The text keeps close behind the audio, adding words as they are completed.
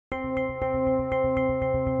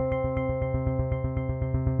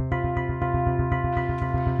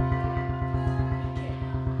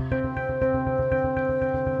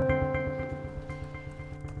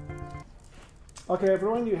Okay,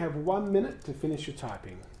 everyone, you have 1 minute to finish your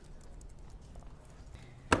typing.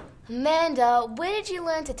 Amanda, where did you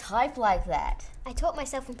learn to type like that? I taught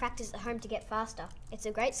myself in practice at home to get faster. It's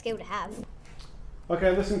a great skill to have.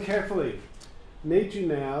 Okay, listen carefully. Need you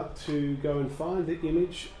now to go and find the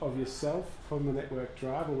image of yourself from the network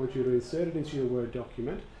drive. I want you to insert it into your Word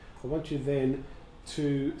document. I want you then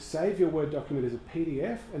to save your Word document as a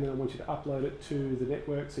PDF, and then I want you to upload it to the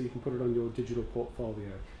network so you can put it on your digital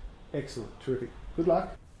portfolio. Excellent, terrific. Good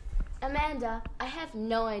luck. Amanda, I have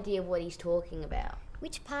no idea what he's talking about.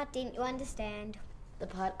 Which part didn't you understand? The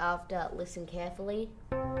part after listen carefully.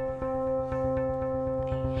 I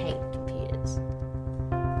hate computers.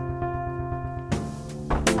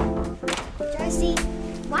 Josie,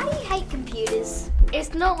 why do you hate computers?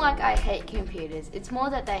 It's not like I hate computers, it's more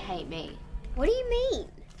that they hate me. What do you mean?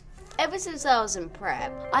 Ever since I was in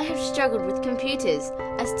prep, I have struggled with computers.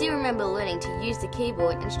 I still remember learning to use the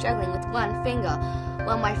keyboard and struggling with one finger,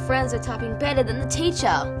 while my friends are typing better than the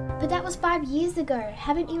teacher. But that was 5 years ago.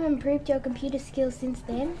 Haven't you improved your computer skills since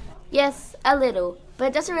then? Yes, a little, but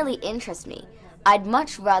it doesn't really interest me. I'd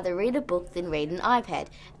much rather read a book than read an iPad,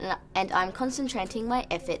 and I'm concentrating my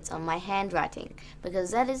efforts on my handwriting, because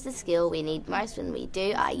that is the skill we need most when we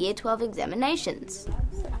do our Year 12 examinations.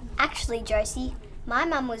 Actually, Josie, my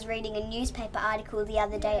mum was reading a newspaper article the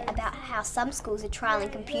other day about how some schools are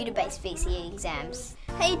trialling computer-based VCE exams.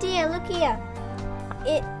 Hey dear, look here.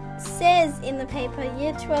 It says in the paper,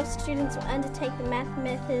 Year 12 students will undertake the Math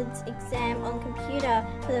Methods exam on computer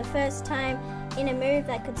for the first time in a move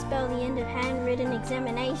that could spell the end of handwritten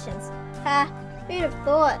examinations. Ha! Who'd have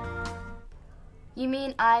thought? You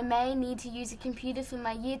mean I may need to use a computer for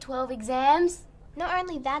my Year 12 exams? Not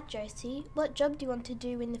only that, Josie, what job do you want to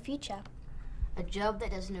do in the future? A job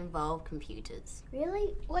that doesn't involve computers.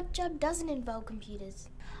 Really? What job doesn't involve computers?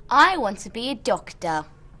 I want to be a doctor.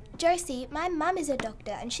 Josie, my mum is a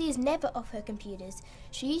doctor and she is never off her computers.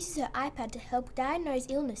 She uses her iPad to help diagnose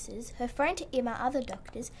illnesses, her phone to email other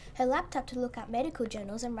doctors, her laptop to look up medical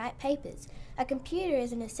journals and write papers. A computer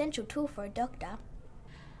is an essential tool for a doctor.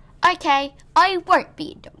 Okay, I won't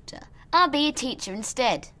be a doctor. I'll be a teacher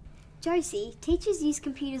instead. Josie, teachers use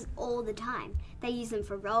computers all the time. They use them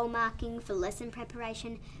for role marking, for lesson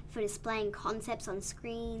preparation, for displaying concepts on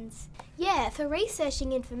screens. Yeah, for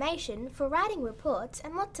researching information, for writing reports,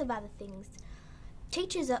 and lots of other things.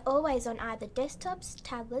 Teachers are always on either desktops,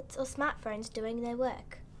 tablets, or smartphones doing their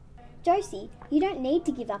work. Josie, you don't need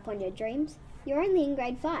to give up on your dreams. You're only in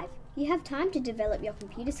grade 5. You have time to develop your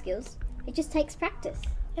computer skills. It just takes practice.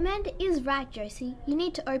 Amanda is right, Josie. You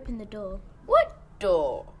need to open the door. What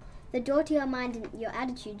door? The door to your mind and your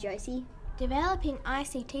attitude, Josie. Developing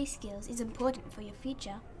ICT skills is important for your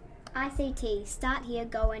future. ICT, start here,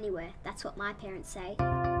 go anywhere. That's what my parents say.